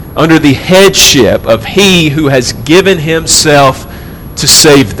under the headship of He who has given Himself to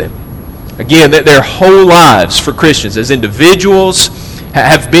save them. Again, that their whole lives for Christians as individuals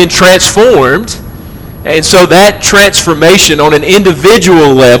have been transformed. And so that transformation on an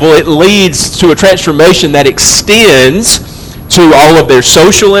individual level, it leads to a transformation that extends to all of their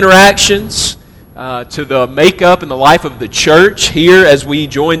social interactions, to the makeup and the life of the church here as we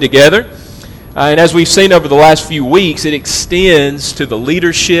join together. And as we've seen over the last few weeks, it extends to the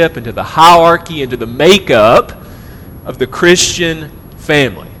leadership and to the hierarchy and to the makeup of the Christian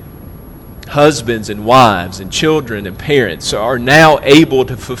family. Husbands and wives and children and parents are now able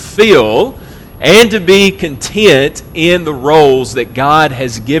to fulfill and to be content in the roles that God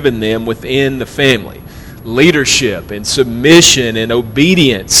has given them within the family. Leadership and submission and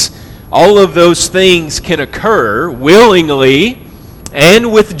obedience, all of those things can occur willingly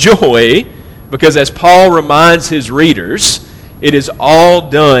and with joy, because as Paul reminds his readers, it is all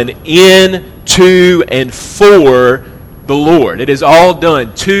done in, to, and for the Lord. It is all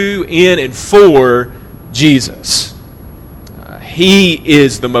done to, in, and for Jesus. He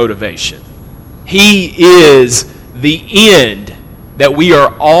is the motivation. He is the end that we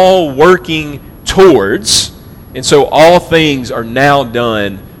are all working towards. And so all things are now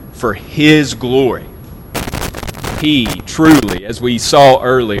done for His glory. He truly, as we saw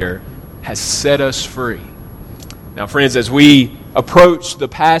earlier, has set us free. Now, friends, as we approach the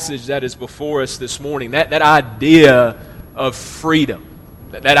passage that is before us this morning, that idea of freedom,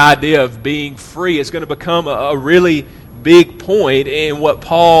 that idea of being free is going to become a really big point in what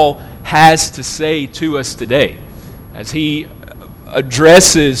Paul has to say to us today as he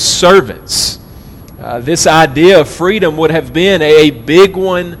addresses servants. This idea of freedom would have been a big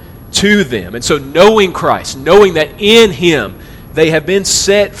one to them. And so knowing Christ, knowing that in Him they have been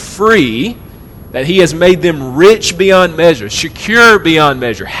set free, that He has made them rich beyond measure, secure beyond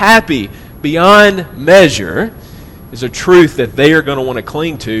measure, happy beyond measure, is a truth that they are going to want to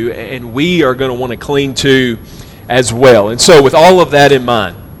cling to, and we are going to want to cling to as well. And so with all of that in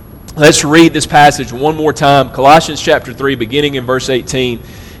mind, let's read this passage one more time, Colossians chapter 3, beginning in verse 18,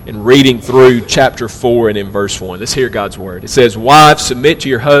 and reading through chapter 4 and in verse 1. Let's hear God's word. It says, "Wives, submit to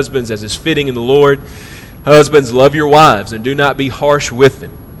your husbands as is fitting in the Lord. Husbands, love your wives, and do not be harsh with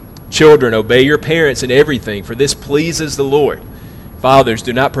them. Children, obey your parents in everything, for this pleases the Lord. Fathers,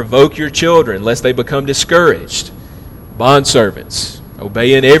 do not provoke your children, lest they become discouraged. Bondservants,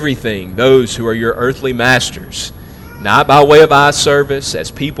 obey in everything those who are your earthly masters, not by way of eye service as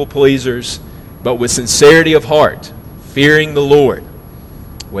people pleasers, but with sincerity of heart, fearing the Lord.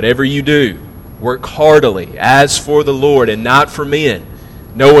 Whatever you do, work heartily as for the Lord and not for men,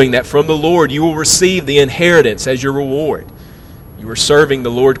 knowing that from the Lord you will receive the inheritance as your reward. You are serving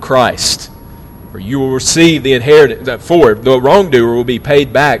the Lord Christ, for you will receive the inheritance, for the wrongdoer will be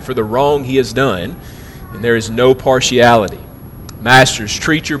paid back for the wrong he has done, and there is no partiality. Masters,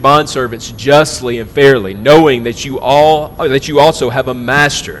 treat your bondservants justly and fairly, knowing that you also have a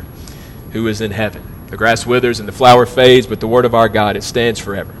master who is in heaven. The grass withers and the flower fades, but the word of our God, it stands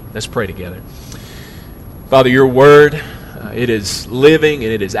forever." Let's pray together. Father, your word, it is living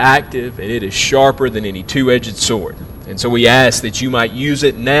and it is active and it is sharper than any two-edged sword. And so we ask that you might use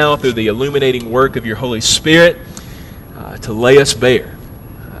it now through the illuminating work of your Holy Spirit to lay us bare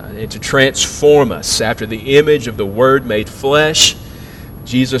and to transform us after the image of the Word made flesh,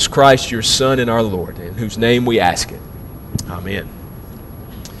 Jesus Christ, your Son and our Lord, in whose name we ask it. Amen.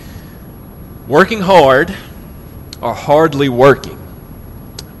 Working hard or hardly working?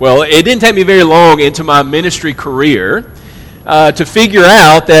 Well, it didn't take me very long into my ministry career to figure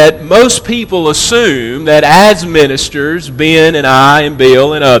out that most people assume that as ministers, Ben and I and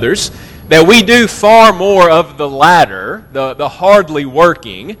Bill and others, that we do far more of the latter, the hardly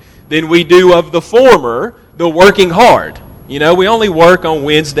working, than we do of the former, the working hard. You know, we only work on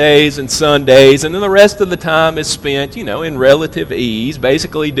Wednesdays and Sundays, and then the rest of the time is spent, in relative ease,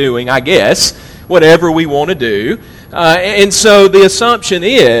 basically doing, I guess, whatever we want to do. And so the assumption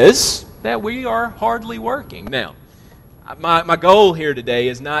is that we are hardly working. Now, my goal here today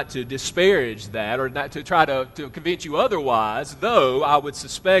is not to disparage that or not to try to convince you otherwise, though I would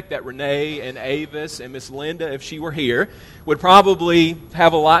suspect that Renee and Avis and Miss Linda, if she were here, would probably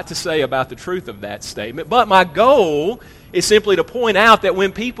have a lot to say about the truth of that statement. But my goal is simply to point out that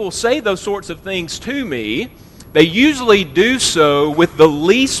when people say those sorts of things to me, they usually do so with the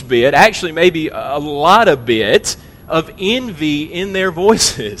least bit, actually maybe a lot of bit, of envy in their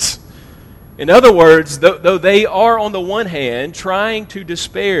voices. In other words, though they are on the one hand trying to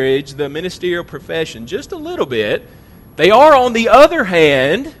disparage the ministerial profession just a little bit, they are on the other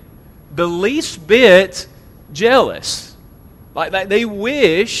hand the least bit jealous Like they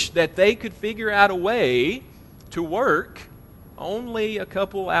wish that they could figure out a way to work only a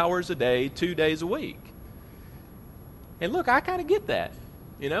couple hours a day, 2 days a week. And look, I kind of get that.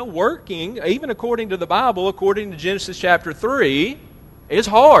 Working, even according to the Bible, according to Genesis chapter 3, is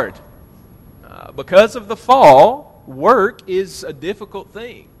hard. Because of the fall, work is a difficult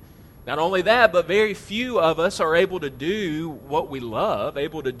thing. Not only that, but very few of us are able to do what we love,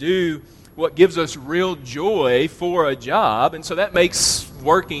 able to do what gives us real joy for a job, and so that makes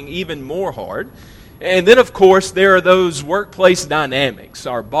working even more hard. And then, of course, there are those workplace dynamics,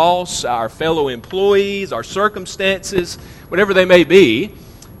 our boss, our fellow employees, our circumstances, whatever they may be,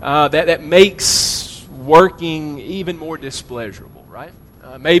 that makes working even more displeasurable, right?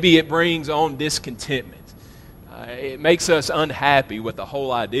 Maybe it brings on discontentment. It makes us unhappy with the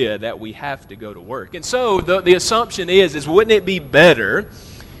whole idea that we have to go to work. And so the assumption is wouldn't it be better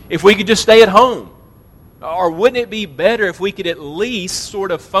if we could just stay at home? Or wouldn't it be better if we could at least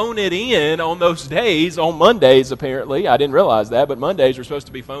sort of phone it in on those days, on Mondays apparently? I didn't realize that, but Mondays are supposed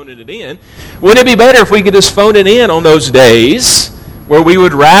to be phoning it in. Wouldn't it be better if we could just phone it in on those days where we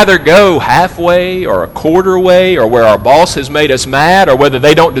would rather go halfway or a quarter way, or where our boss has made us mad, or whether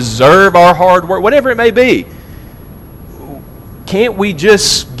they don't deserve our hard work, whatever it may be? Can't we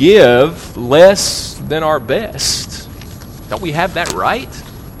just give less than our best? Don't we have that right?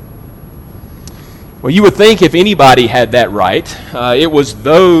 Well, you would think if anybody had that right, it was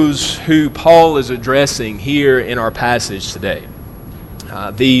those who Paul is addressing here in our passage today.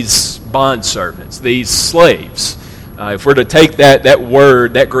 These bondservants, these slaves. If we're to take that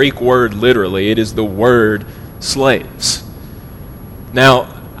word, that Greek word literally, it is the word slaves.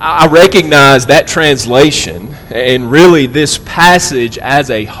 Now, I recognize that translation, and really this passage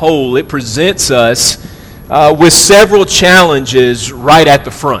as a whole, it presents us with several challenges right at the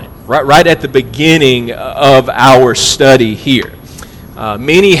front, right at the beginning of our study here.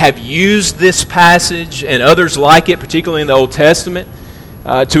 Many have used this passage, and others like it, particularly in the Old Testament,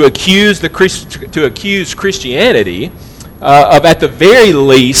 to accuse Christianity of, at the very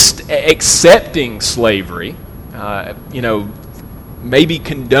least, accepting slavery. Maybe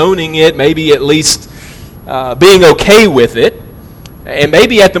condoning it, maybe at least being okay with it. And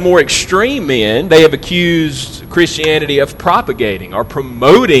maybe at the more extreme end, they have accused Christianity of propagating or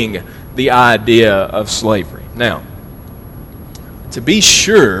promoting the idea of slavery. Now, to be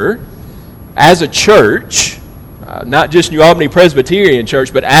sure, as a church, not just New Albany Presbyterian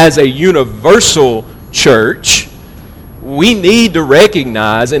Church, but as a universal church, we need to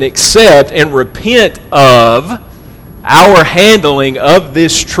recognize and accept and repent of our handling of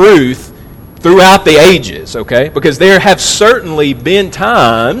this truth throughout the ages, okay? Because there have certainly been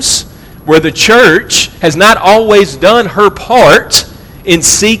times where the church has not always done her part in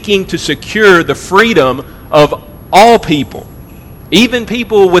seeking to secure the freedom of all people, even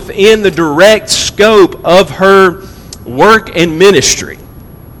people within the direct scope of her work and ministry.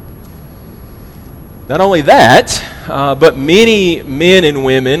 Not only that, but many men and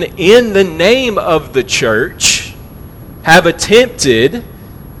women in the name of the church have attempted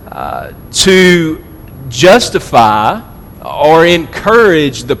to justify or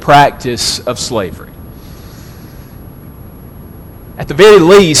encourage the practice of slavery. At the very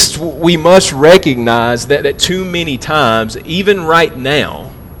least, we must recognize that too many times, even right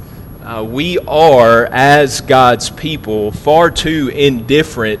now, we are, as God's people, far too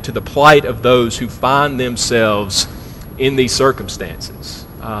indifferent to the plight of those who find themselves in these circumstances.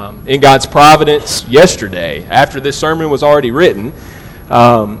 In God's providence, yesterday, after this sermon was already written,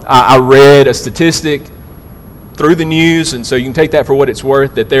 I read a statistic through the news, and so you can take that for what it's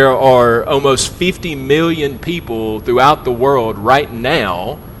worth, that there are almost 50 million people throughout the world right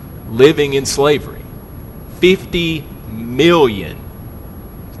now living in slavery. 50 million.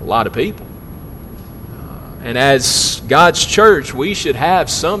 A lot of people. And as God's church, we should have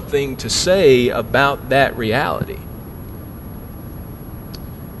something to say about that reality.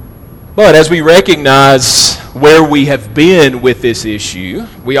 But as we recognize where we have been with this issue,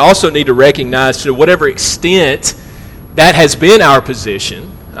 we also need to recognize to whatever extent that has been our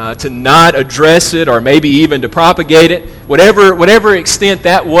position, to not address it or maybe even to propagate it, whatever extent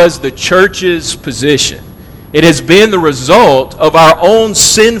that was the church's position. It has been the result of our own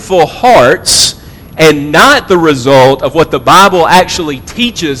sinful hearts and not the result of what the Bible actually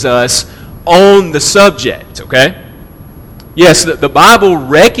teaches us on the subject, okay? Yes, the Bible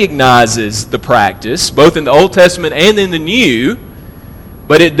recognizes the practice, both in the Old Testament and in the New,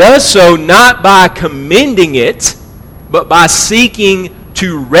 but it does so not by commending it, but by seeking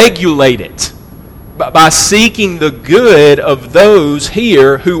to regulate it, by seeking the good of those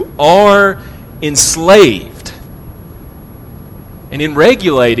here who are enslaved. And in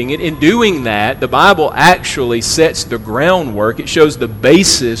regulating it, in doing that, the Bible actually sets the groundwork. It shows the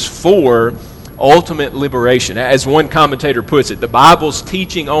basis for ultimate liberation. As one commentator puts it, the Bible's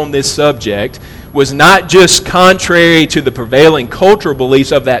teaching on this subject was not just contrary to the prevailing cultural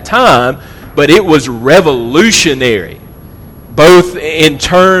beliefs of that time, but it was revolutionary, both in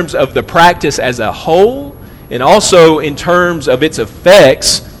terms of the practice as a whole and also in terms of its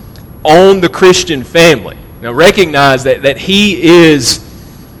effects on the Christian family. Now recognize that he is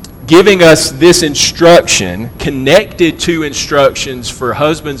giving us this instruction connected to instructions for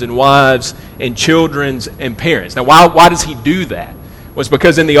husbands and wives and children and parents. Now why does he do that? Well, it's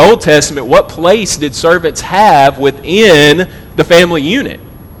because in the Old Testament, what place did servants have within the family unit?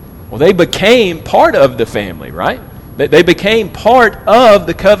 Well, they became part of the family, right? They became part of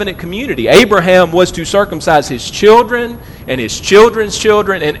the covenant community. Abraham was to circumcise his children and his children's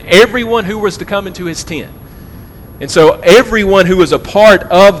children and everyone who was to come into his tent. And so everyone who was a part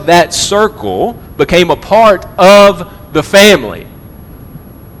of that circle became a part of the family.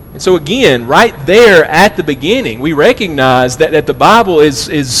 And so again, right there at the beginning, we recognize that the Bible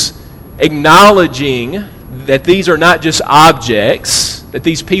is acknowledging that these are not just objects, that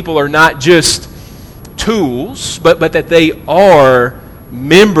these people are not just tools, but that they are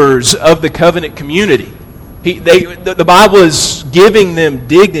members of the covenant community. The Bible is giving them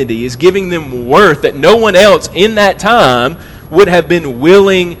dignity, is giving them worth that no one else in that time would have been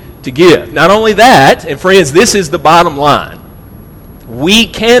willing to give. Not only that, and friends, this is the bottom line. We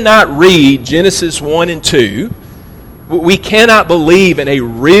cannot read Genesis 1 and 2. We cannot believe in a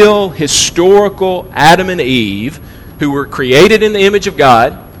real historical Adam and Eve who were created in the image of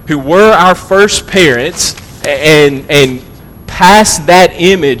God, who were our first parents, and pass that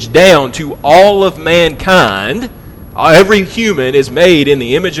image down to all of mankind. Every human is made in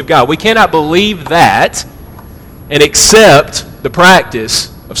the image of God. We cannot believe that and accept the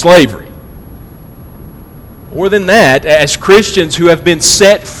practice of slavery. More than that, as Christians who have been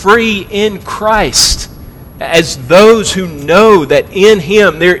set free in Christ, as those who know that in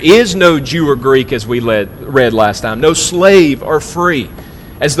Him there is no Jew or Greek, as we read last time, no slave or free,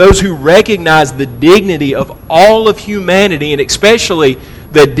 as those who recognize the dignity of all of humanity, and especially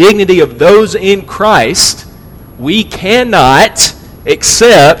the dignity of those in Christ, we cannot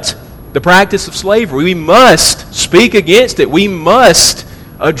accept the practice of slavery. We must speak against it. We must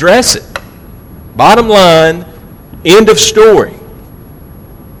address it. Bottom line, end of story.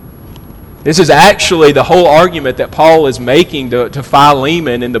 This is actually the whole argument that Paul is making to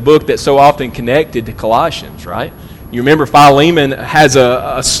Philemon in the book that's so often connected to Colossians, right? You remember Philemon has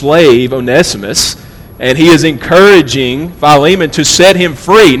a slave, Onesimus, and he is encouraging Philemon to set him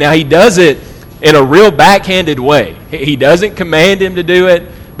free. Now, he does it in a real backhanded way. He doesn't command him to do it,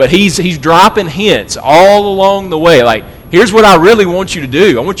 but he's dropping hints all along the way. Like, here's what I really want you to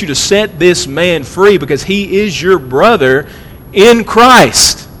do. I want you to set this man free because he is your brother in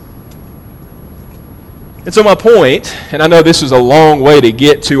Christ. And so my point, and I know this is a long way to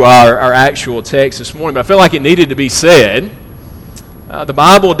get to our actual text this morning, but I feel like it needed to be said. The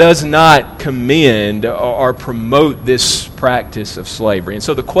Bible does not commend or promote this practice of slavery. And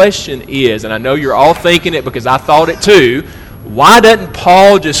so the question is, and I know you're all thinking it because I thought it too, why doesn't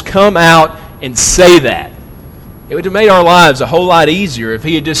Paul just come out and say that? It would have made our lives a whole lot easier if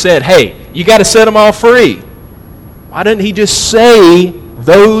he had just said, hey, you got to set them all free. Why didn't he just say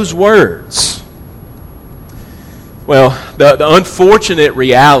those words? Well, the unfortunate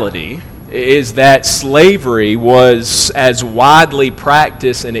reality is that slavery was as widely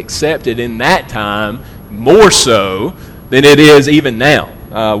practiced and accepted in that time, more so than it is even now.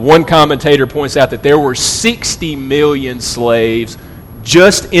 One commentator points out that there were 60 million slaves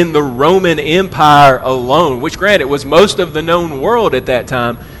just in the Roman Empire alone, which granted was most of the known world at that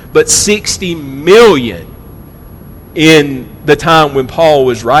time, but 60 million in the time when Paul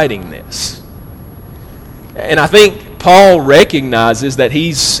was writing this. And I think Paul recognizes that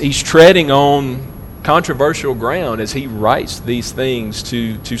he's treading on controversial ground as he writes these things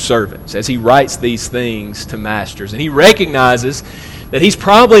to servants, as he writes these things to masters. And he recognizes that he's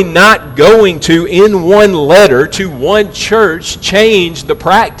probably not going to, in one letter to one church, change the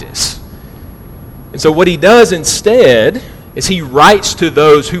practice. And so what he does instead is he writes to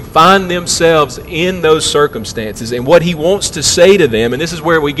those who find themselves in those circumstances, and what he wants to say to them, and this is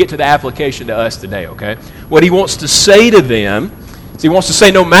where we get to the application to us today, okay? What he wants to say to them is he wants to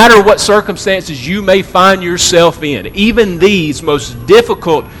say no matter what circumstances you may find yourself in, even these most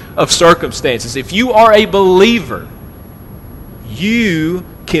difficult of circumstances, if you are a believer, you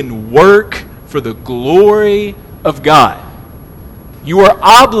can work for the glory of God. You are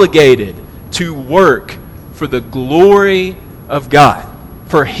obligated to work for the glory of God.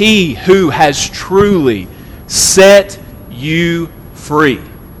 For he who has truly set you free.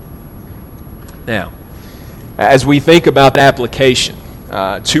 Now, as we think about the application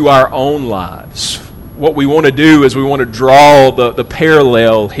to our own lives, what we want to do is we want to draw the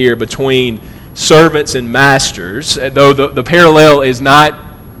parallel here between servants and masters, though the parallel is not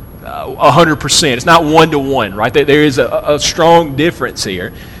 100%. It's not one-to-one, right? There is a strong difference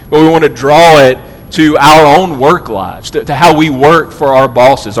here. But we want to draw it to our own work lives, to how we work for our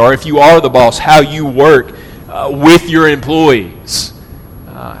bosses, or if you are the boss, how you work with your employees.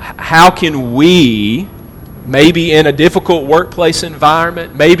 How can we, maybe in a difficult workplace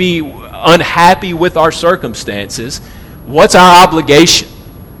environment, maybe unhappy with our circumstances, what's our obligation?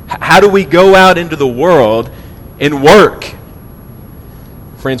 How do we go out into the world and work?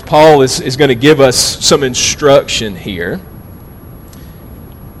 Friends, Paul is going to give us some instruction here.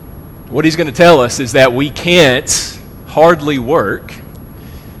 What he's going to tell us is that we can't hardly work,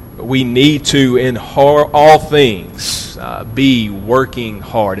 but we need to, in all things, be working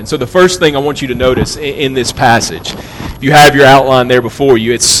hard. And so the first thing I want you to notice in this passage, if you have your outline there before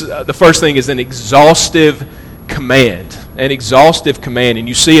you, it's the first thing is an exhaustive command. An exhaustive command, and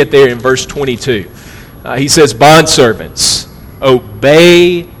you see it there in verse 22. He says, "Bondservants,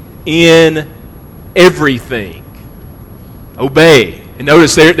 obey in everything." Obey. And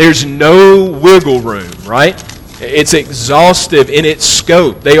notice there's no wiggle room, right? It's exhaustive in its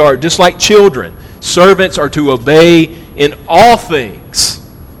scope. They are just like children. Servants are to obey in all things.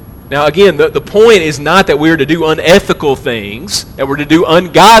 Now again, the point is not that we're to do unethical things, that we're to do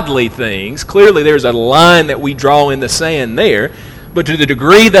ungodly things. Clearly there's a line that we draw in the sand there. But to the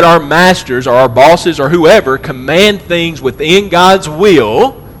degree that our masters or our bosses or whoever command things within God's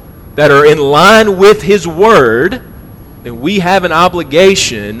will that are in line with His Word, then we have an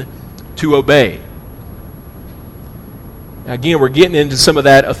obligation to obey. Now again, we're getting into some of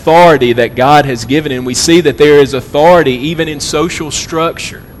that authority that God has given, and we see that there is authority even in social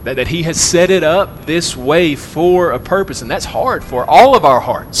structure, that He has set it up this way for a purpose, and that's hard for all of our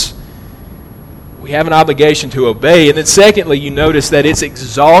hearts. We have an obligation to obey. And then secondly, you notice that it's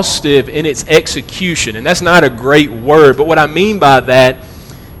exhaustive in its execution, and that's not a great word, but what I mean by that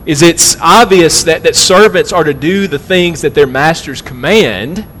is it's obvious that servants are to do the things that their masters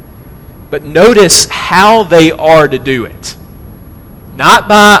command, but notice how they are to do it. Not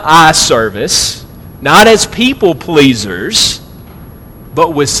by eye service, not as people pleasers,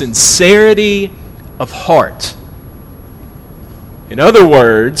 but with sincerity of heart. In other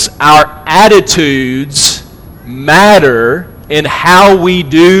words, our attitudes matter in how we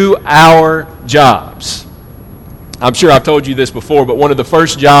do our jobs. I'm sure I've told you this before, but one of the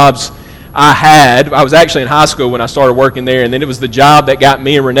first jobs I was actually in high school when I started working there, and then it was the job that got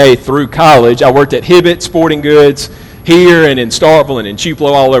me and Renee through college. I worked at Hibbett Sporting Goods here and in Starkville and in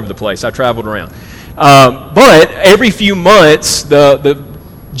Tupelo, all over the place. I traveled around. But every few months, the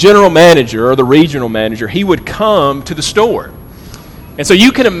general manager or the regional manager, he would come to the store. And so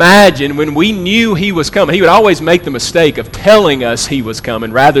you can imagine when we knew he was coming, he would always make the mistake of telling us he was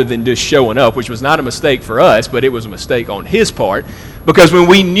coming rather than just showing up, which was not a mistake for us, but it was a mistake on his part. Because when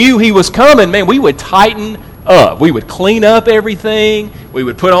we knew he was coming, man, we would tighten up. We would clean up everything. We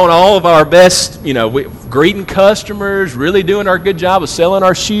would put on all of our best, greeting customers, really doing our good job of selling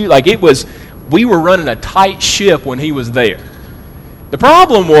our shoes. We were running a tight ship when he was there. The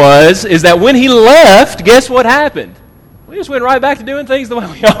problem is that when he left, guess what happened? We just went right back to doing things the way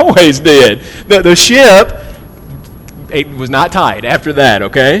we always did. The ship, it was not tight after that,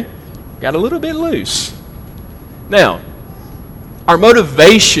 okay? Got a little bit loose. Now, our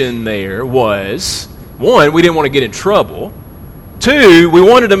motivation there was, one, we didn't want to get in trouble. Two, we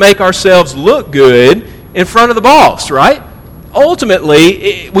wanted to make ourselves look good in front of the boss, right?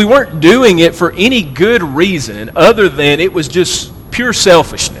 Ultimately, we weren't doing it for any good reason other than it was just pure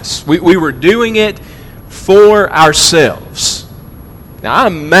selfishness. We were doing it for ourselves. Now, I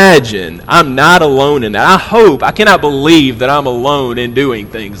imagine I'm not alone in that. I cannot believe that I'm alone in doing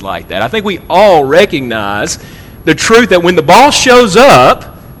things like that. I think we all recognize the truth that when the boss shows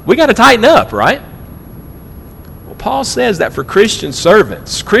up, we got to tighten up, right? Well, Paul says that for Christian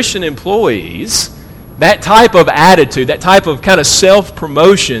servants, Christian employees, that type of attitude, that type of kind of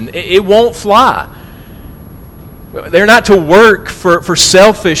self-promotion, it won't fly. They're not to work for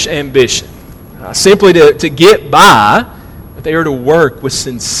selfish ambition. Simply to get by, but they are to work with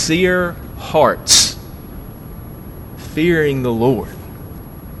sincere hearts, fearing the Lord.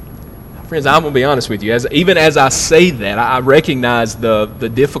 Friends, I'm going to be honest with you. Even as I say that, I recognize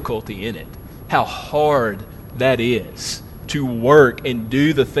the difficulty in it, how hard that is to work and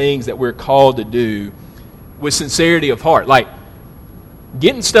do the things that we're called to do with sincerity of heart. Like,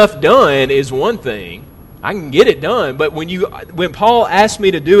 Getting stuff done is one thing. I can get it done, but when Paul asked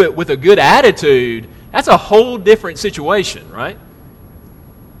me to do it with a good attitude, that's a whole different situation, right?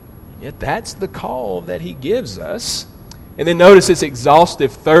 Yet that's the call that he gives us. And then notice it's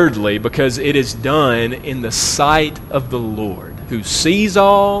exhaustive thirdly, because it is done in the sight of the Lord, who sees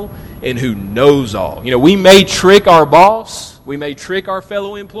all and who knows all. We may trick our boss, we may trick our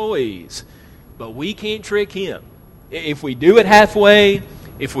fellow employees, but we can't trick him. If we do it halfway,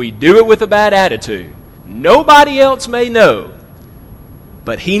 if we do it with a bad attitude, nobody else may know,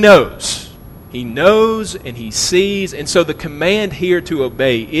 but he knows. He knows and he sees. And so the command here to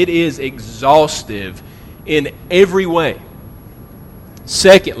obey, it is exhaustive in every way.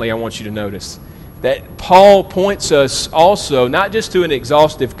 Secondly, I want you to notice that Paul points us also not just to an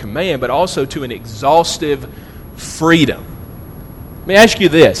exhaustive command, but also to an exhaustive freedom. Let me ask you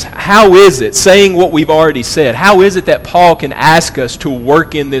this. How is it, saying what we've already said, how is it that Paul can ask us to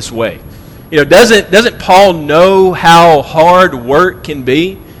work in this way? Doesn't Paul know how hard work can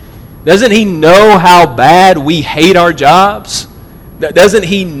be? Doesn't he know how bad we hate our jobs? Doesn't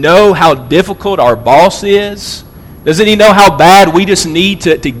he know how difficult our boss is? Doesn't he know how bad we just need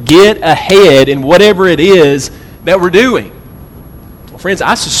to get ahead in whatever it is that we're doing? Well, friends,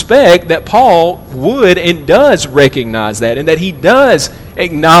 I suspect that Paul would and does recognize that, and that he does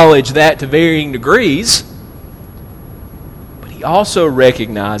acknowledge that to varying degrees. But he also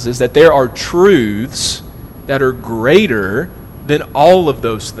recognizes that there are truths that are greater than all of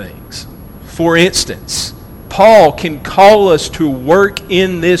those things. For instance, Paul can call us to work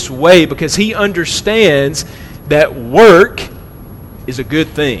in this way because he understands that work is a good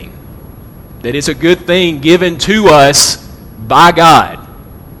thing. That it's a good thing given to us by God.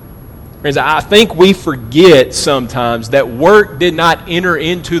 Friends, I think we forget sometimes that work did not enter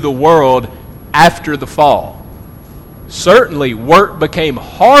into the world after the fall. Certainly, work became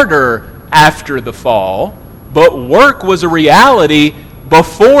harder after the fall, but work was a reality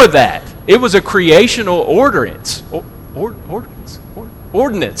before that. It was a creational ordinance.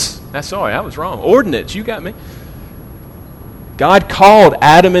 Ordinance. Sorry, I was wrong. Ordinance, you got me. God called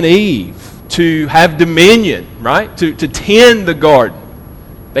Adam and Eve to have dominion, right? To tend the garden.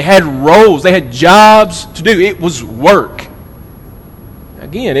 They had roles, they had jobs to do. It was work.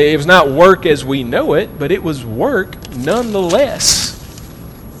 Again, it was not work as we know it, but it was work nonetheless.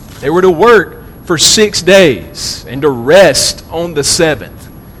 They were to work for 6 days and to rest on the seventh.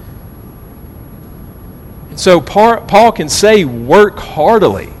 And so Paul can say work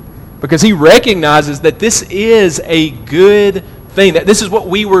heartily because he recognizes that this is a good thing, that this is what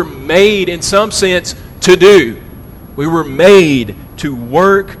we were made in some sense to do. We were made to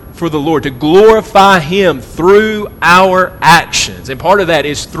work for the Lord, to glorify Him through our actions. And part of that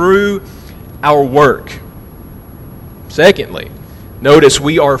is through our work. Secondly, notice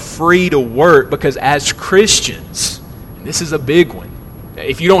we are free to work because as Christians, and this is a big one.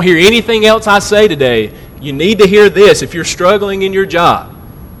 If you don't hear anything else I say today, you need to hear this if you're struggling in your job.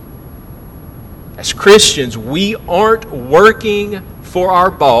 As Christians, we aren't working for our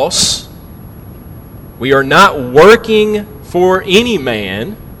boss. We are not working for any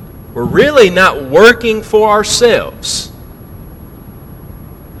man. We're really not working for ourselves.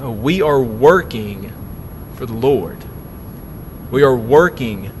 No, we are working for the Lord. We are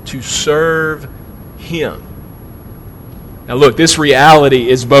working to serve Him. Now look, this reality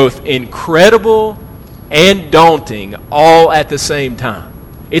is both incredible and daunting all at the same time.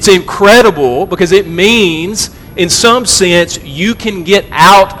 It's incredible because it means, in some sense, you can get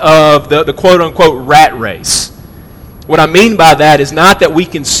out of the quote-unquote rat race. What I mean by that is not that we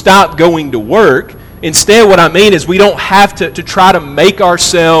can stop going to work. Instead, what I mean is we don't have to try to make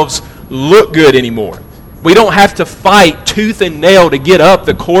ourselves look good anymore. We don't have to fight tooth and nail to get up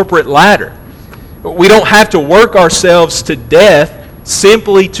the corporate ladder. We don't have to work ourselves to death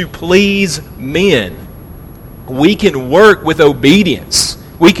simply to please men. We can work with obedience.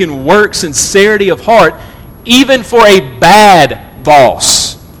 We can work sincerity of heart, even for a bad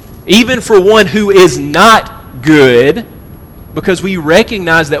boss, even for one who is not good, because we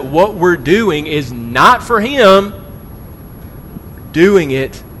recognize that what we're doing is not for Him. We're doing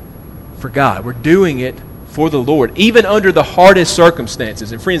it for God. We're doing it for the Lord, even under the hardest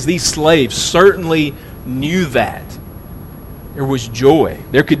circumstances. And friends, these slaves certainly knew that. There was joy.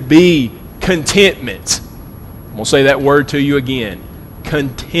 There could be contentment. I'm going to say that word to you again.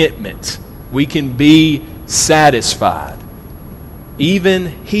 Contentment. We can be satisfied. Even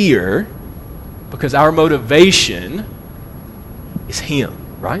here, because our motivation is Him,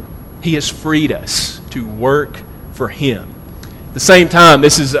 right? He has freed us to work for Him. At the same time,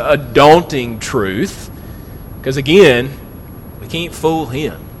 this is a daunting truth, because again, We can't fool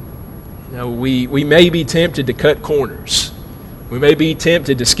Him. We may be tempted to cut corners. We may be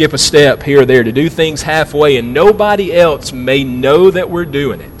tempted to skip a step here or there, to do things halfway, and nobody else may know that we're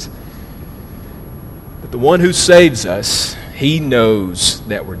doing it. But the one who saves us, He knows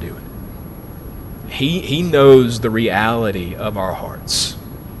that we're doing it. He knows the reality of our hearts.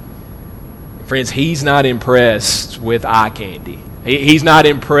 Friends, He's not impressed with eye candy. He's not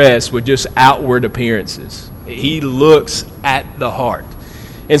impressed with just outward appearances. He looks at the heart.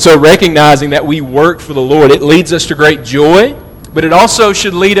 And so recognizing that we work for the Lord, it leads us to great joy, but it also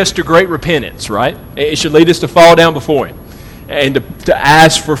should lead us to great repentance, right? It should lead us to fall down before Him and to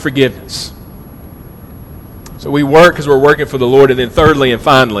ask for forgiveness. So we work because we're working for the Lord. And then thirdly and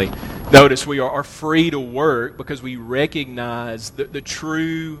finally, notice we are free to work because we recognize the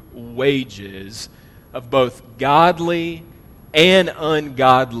true wages of both godly and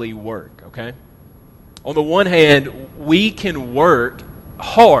ungodly work, okay? On the one hand, we can work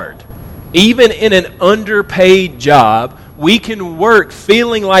hard. Even in an underpaid job, we can work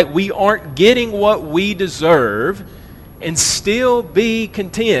feeling like we aren't getting what we deserve and still be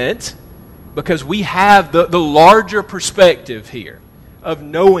content because we have the larger perspective here of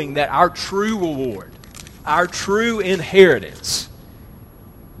knowing that our true reward, our true inheritance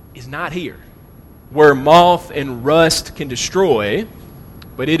is not here, where moth and rust can destroy,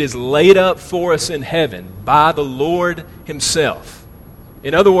 but it is laid up for us in heaven by the Lord Himself.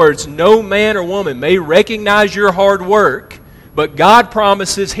 In other words, no man or woman may recognize your hard work, but God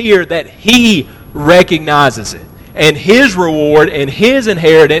promises here that He recognizes it. And His reward and His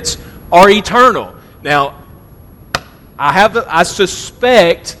inheritance are eternal. Now, I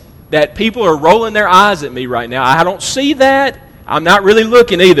suspect that people are rolling their eyes at me right now. I don't see that. I'm not really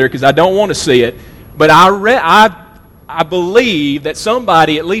looking either because I don't want to see it. But I believe that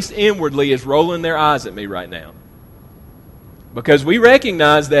somebody, at least inwardly, is rolling their eyes at me right now. Because we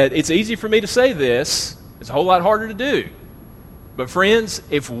recognize that it's easy for me to say this. It's a whole lot harder to do. But friends,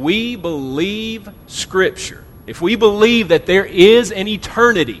 if we believe Scripture, if we believe that there is an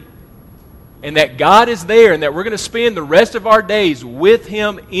eternity and that God is there and that we're going to spend the rest of our days with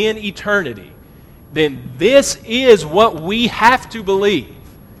Him in eternity, then this is what we have to believe.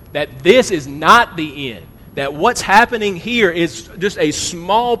 That this is not the end. That what's happening here is just a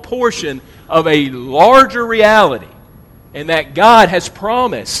small portion of a larger reality. And that God has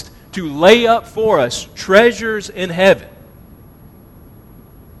promised to lay up for us treasures in heaven.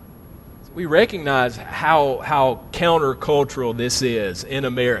 We recognize how countercultural this is in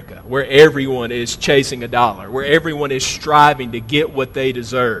America, where everyone is chasing a dollar, where everyone is striving to get what they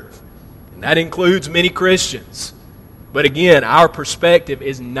deserve. And that includes many Christians. But again, our perspective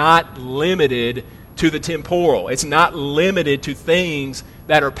is not limited to the temporal. It's not limited to things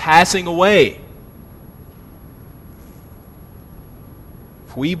that are passing away.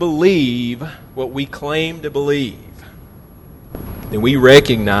 If we believe what we claim to believe, then we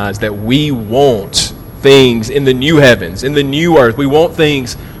recognize that we want things in the new heavens, in the new earth. We want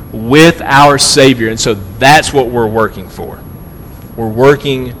things with our Savior. And so that's what we're working for. We're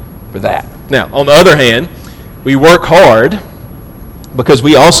working for that. Now, on the other hand, we work hard because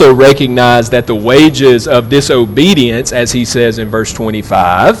we also recognize that the wages of disobedience, as he says in verse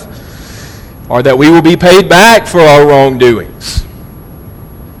 25, are that we will be paid back for our wrongdoings.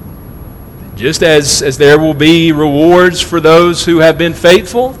 Just as there will be rewards for those who have been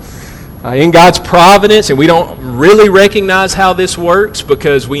faithful in God's providence, and we don't really recognize how this works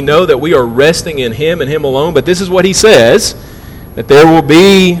because we know that we are resting in Him and Him alone, but this is what He says, that there will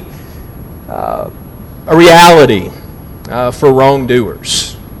be a reality for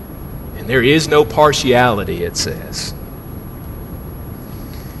wrongdoers. And there is no partiality, it says.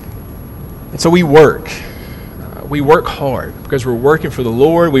 And so we work. We work hard because we're working for the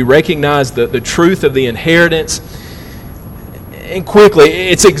Lord. We recognize the truth of the inheritance. And quickly,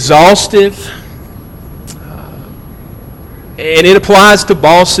 it's exhaustive. And it applies to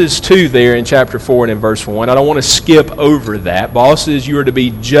bosses too there in chapter 4 and in verse 1. I don't want to skip over that. Bosses, you are to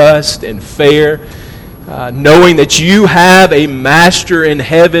be just and fair, knowing that you have a master in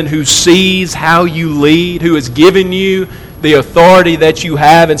heaven who sees how you lead, who has given you the authority that you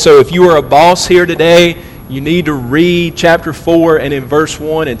have. And so if you are a boss here today, you need to read chapter 4 and in verse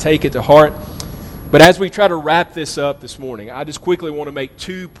 1 and take it to heart. But as we try to wrap this up this morning, I just quickly want to make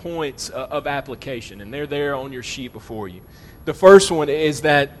 2 points of application, and they're there on your sheet before you. The first one is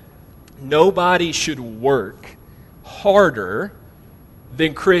that nobody should work harder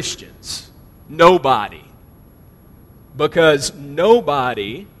than Christians. Nobody. Because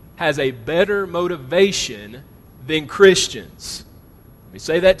nobody has a better motivation than Christians. Let me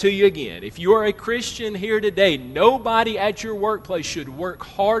say that to you again. If you are a Christian here today, nobody at your workplace should work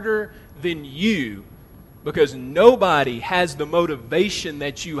harder than you, because nobody has the motivation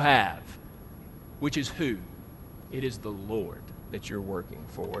that you have, which is who? It is the Lord that you're working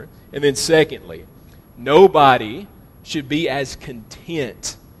for. And then secondly, nobody should be as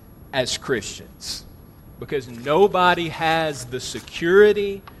content as Christians, because nobody has the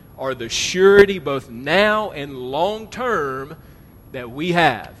security or the surety, both now and long term, that we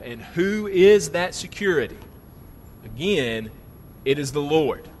have. And who is that security? Again, it is the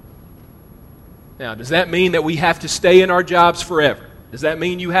Lord. Now, does that mean that we have to stay in our jobs forever? Does that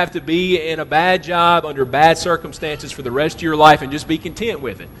mean you have to be in a bad job under bad circumstances for the rest of your life and just be content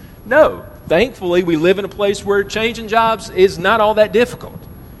with it? No. Thankfully, we live in a place where changing jobs is not all that difficult.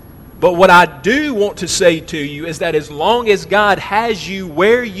 But what I do want to say to you is that as long as God has you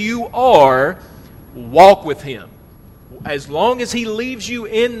where you are, walk with Him. As long as He leaves you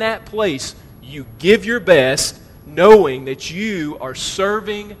in that place, you give your best, knowing that you are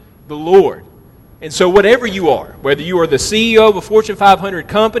serving the Lord. And so whatever you are, whether you are the CEO of a Fortune 500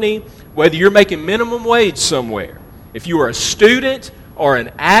 company, whether you're making minimum wage somewhere, if you are a student or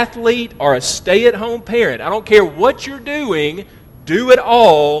an athlete or a stay-at-home parent, I don't care what you're doing, do it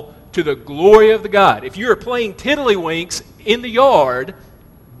all to the glory of the God. If you're playing tiddlywinks in the yard,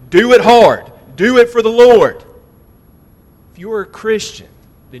 do it hard. Do it for the Lord. If you are a Christian,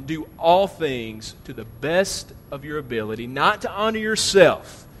 then do all things to the best of your ability, not to honor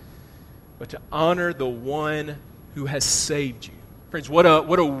yourself, but to honor the one who has saved you. Friends, what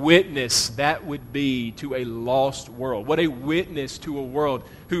a witness that would be to a lost world. What a witness to a world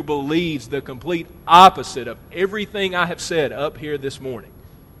who believes the complete opposite of everything I have said up here this morning.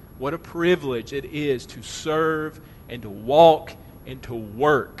 What a privilege it is to serve and to walk and to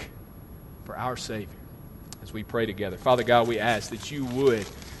work for our Savior. As we pray together, Father God, we ask that you would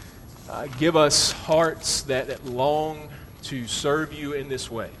give us hearts that long to serve you in this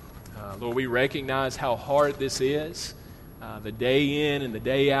way. Lord, we recognize how hard this is. The day in and the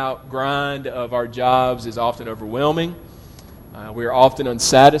day out grind of our jobs is often overwhelming. We are often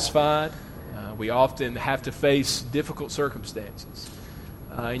unsatisfied. We often have to face difficult circumstances.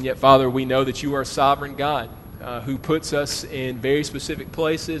 And yet, Father, we know that you are a sovereign God who puts us in very specific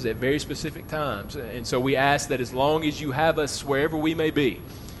places at very specific times. And so we ask that as long as you have us wherever we may be,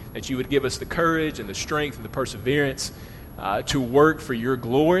 that you would give us the courage and the strength and the perseverance to work for your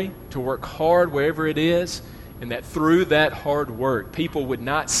glory, to work hard wherever it is, and that through that hard work, people would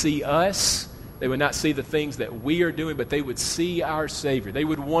not see us, they would not see the things that we are doing, but they would see our Savior. They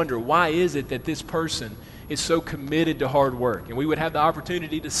would wonder, why is it that this person is so committed to hard work? And we would have the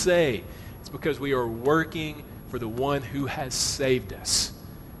opportunity to say, it's because we are working for the one who has saved us.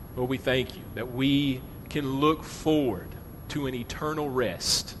 Lord, we thank you that we can look forward to an eternal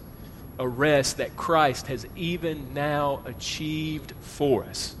rest, a rest that Christ has even now achieved for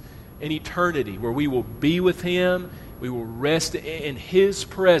us. An eternity where we will be with Him, we will rest in His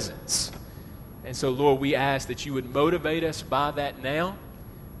presence. And so, Lord, we ask that you would motivate us by that now.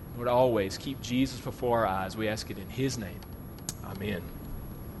 Lord, always keep Jesus before our eyes. We ask it in His name. Amen.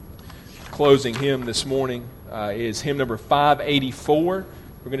 Closing hymn this morning is hymn number 584.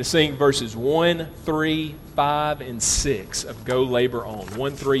 We're going to sing verses 1, 3, 5, and 6 of Go Labor On.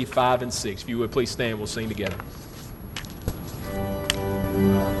 1, 3, 5, and 6. If you would please stand, we'll sing together.